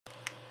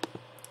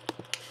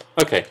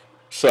Okay,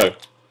 so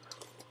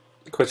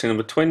question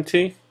number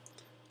 20,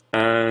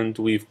 and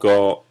we've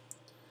got,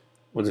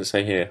 what does it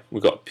say here?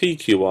 We've got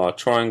PQR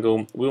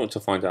triangle. We want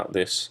to find out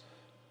this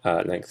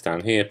length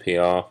down here,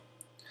 PR.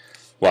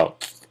 Well,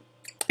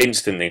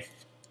 instantly,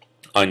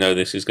 I know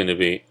this is going to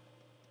be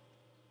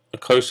a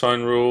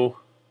cosine rule,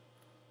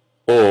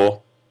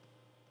 or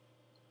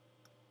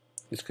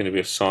it's going to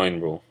be a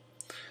sine rule.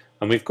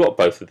 And we've got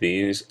both of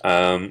these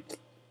on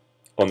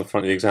the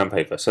front of the exam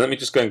paper. So let me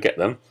just go and get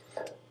them.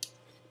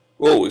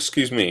 Oh,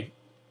 excuse me.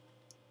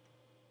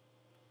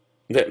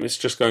 Let's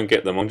just go and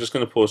get them. I'm just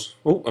going to pause.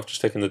 Oh, I've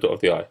just taken the dot of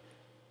the I.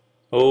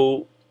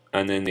 Oh,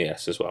 and then the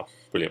S as well.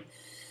 Brilliant.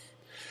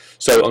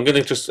 So I'm going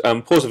to just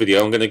pause the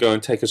video. I'm going to go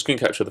and take a screen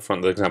capture of the front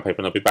of the exam paper,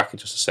 and I'll be back in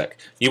just a sec.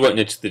 You won't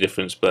notice the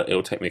difference, but it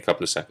will take me a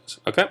couple of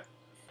seconds. Okay?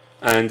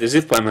 And as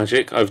if by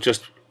magic, I've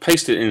just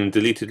pasted it in and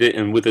deleted it,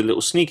 and with a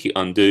little sneaky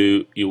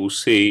undo, you will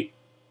see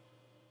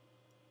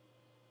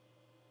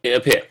it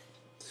appear.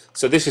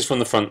 So this is from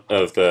the front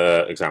of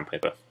the exam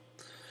paper.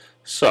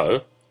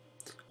 So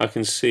I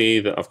can see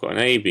that I've got an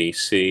A, B,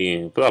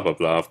 C, blah blah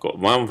blah. I've got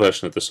one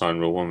version of the sine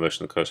rule, one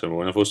version of the cosine rule,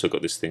 and I've also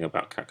got this thing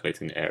about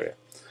calculating the area.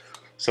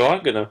 So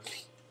I'm going to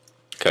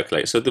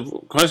calculate. So the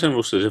cosine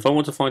rule says if I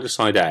want to find a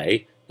side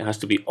A, it has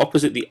to be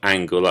opposite the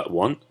angle at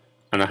 1,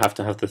 and I have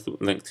to have the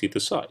length to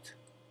either side.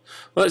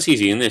 Well, that's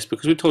easy in this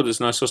because we're told it's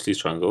an isosceles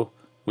triangle.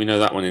 We know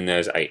that one in there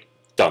is 8.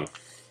 Done.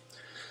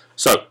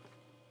 So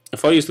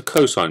if I use the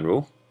cosine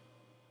rule,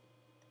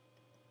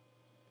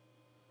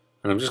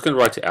 and I'm just going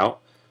to write it out,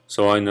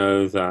 so I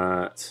know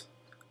that,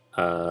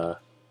 well,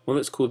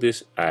 let's call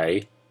this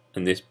A,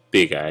 and this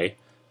big A,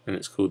 and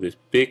let's call this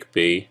big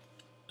B,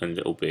 and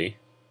little b,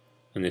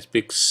 and this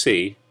big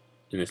C,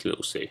 and this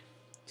little c.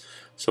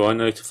 So I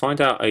know to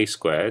find out A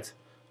squared,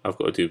 I've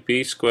got to do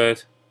B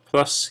squared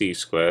plus C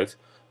squared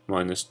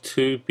minus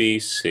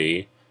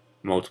 2BC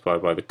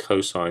multiplied by the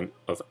cosine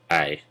of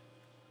A.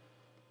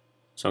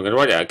 So I'm going to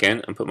write it out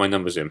again and put my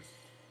numbers in.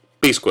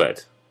 B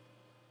squared,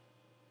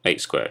 8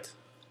 squared.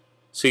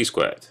 C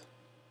squared,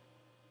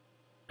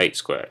 8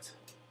 squared.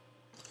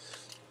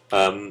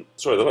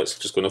 Sorry, the lights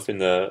have just gone off in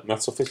the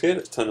maths office here.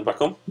 Let's turn them back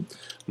on.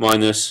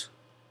 Minus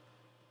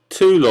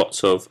 2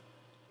 lots of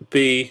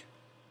B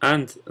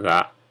and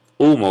that,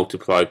 all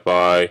multiplied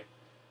by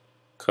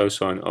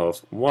cosine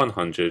of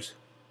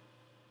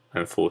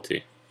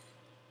 140.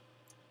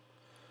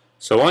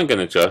 So I'm going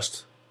to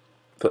just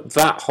put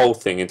that whole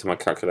thing into my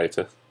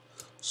calculator.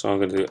 So I'm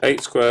going to do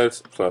 8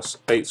 squared plus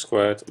 8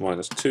 squared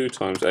minus 2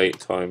 times 8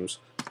 times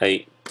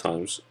 8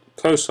 times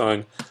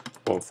cosine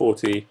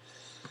 140,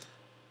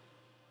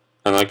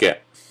 and I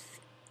get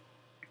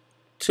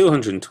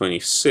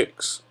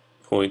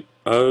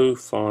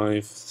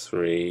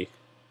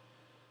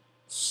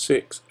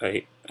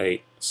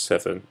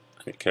 226.0536887, and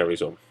it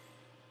carries on.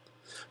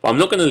 But I'm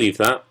not going to leave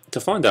that. To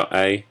find out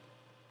A,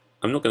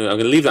 I'm going to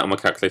leave that on my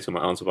calculator,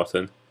 my answer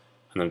button,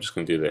 and I'm just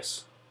going to do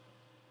this,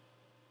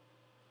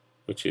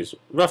 which is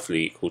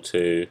roughly equal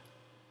to,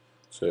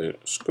 so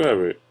square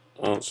root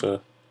answer,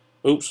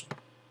 oops,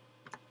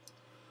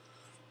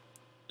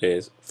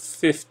 is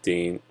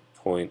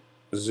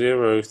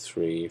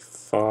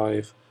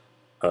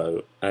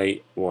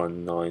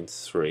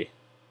 15.035089193.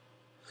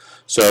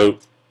 So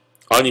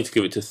I need to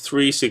give it to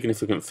 3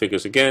 significant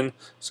figures again,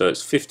 so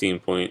it's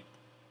 15.0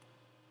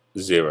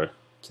 to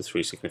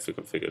 3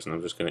 significant figures, and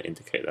I'm just going to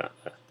indicate that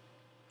there.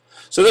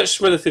 So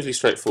that's relatively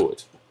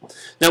straightforward.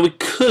 Now we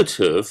could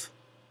have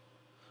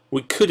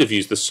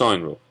used the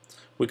sine rule.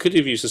 We could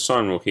have used the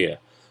sine rule here.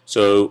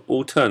 So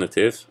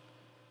alternative,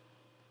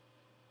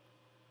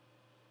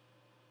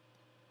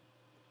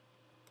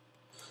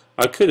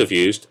 I could have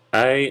used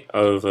A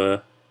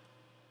over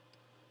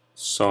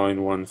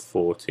sine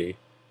 140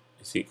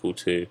 is equal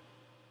to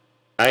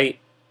 8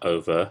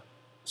 over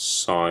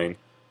sine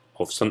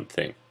of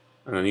something,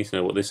 and I need to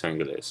know what this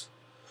angle is.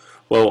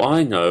 Well,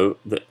 I know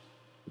that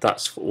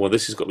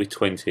this has got to be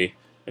 20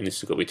 and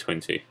this has got to be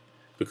 20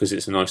 because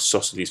it's an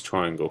isosceles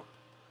triangle.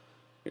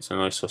 It's an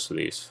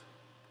isosceles.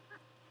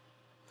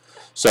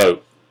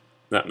 So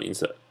that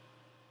means that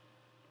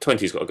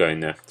 20's got to go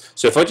in there.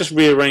 So if I just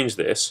rearrange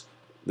this,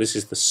 this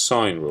is the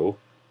sine rule,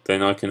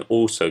 then I can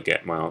also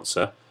get my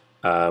answer,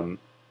 and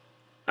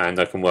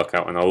I can work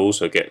out, and I'll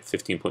also get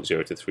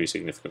 15.0 to 3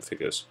 significant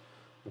figures.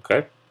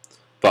 Okay,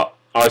 but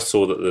I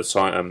saw that the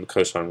sine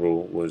cosine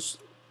rule was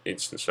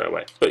instant straight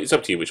away. But it's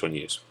up to you which one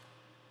you use.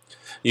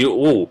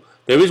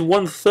 There is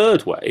one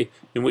third way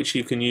in which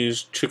you can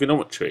use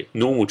trigonometry,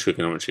 normal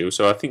trigonometry.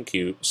 So I think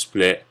you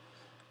split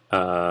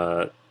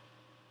that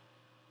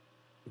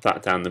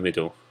down the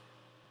middle,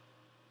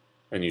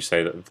 and you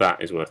say that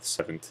that is worth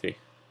 70.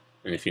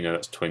 And if you know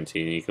that's 20,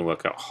 you can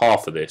work out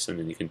half of this, and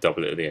then you can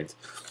double it at the end.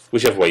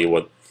 Whichever way you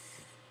want.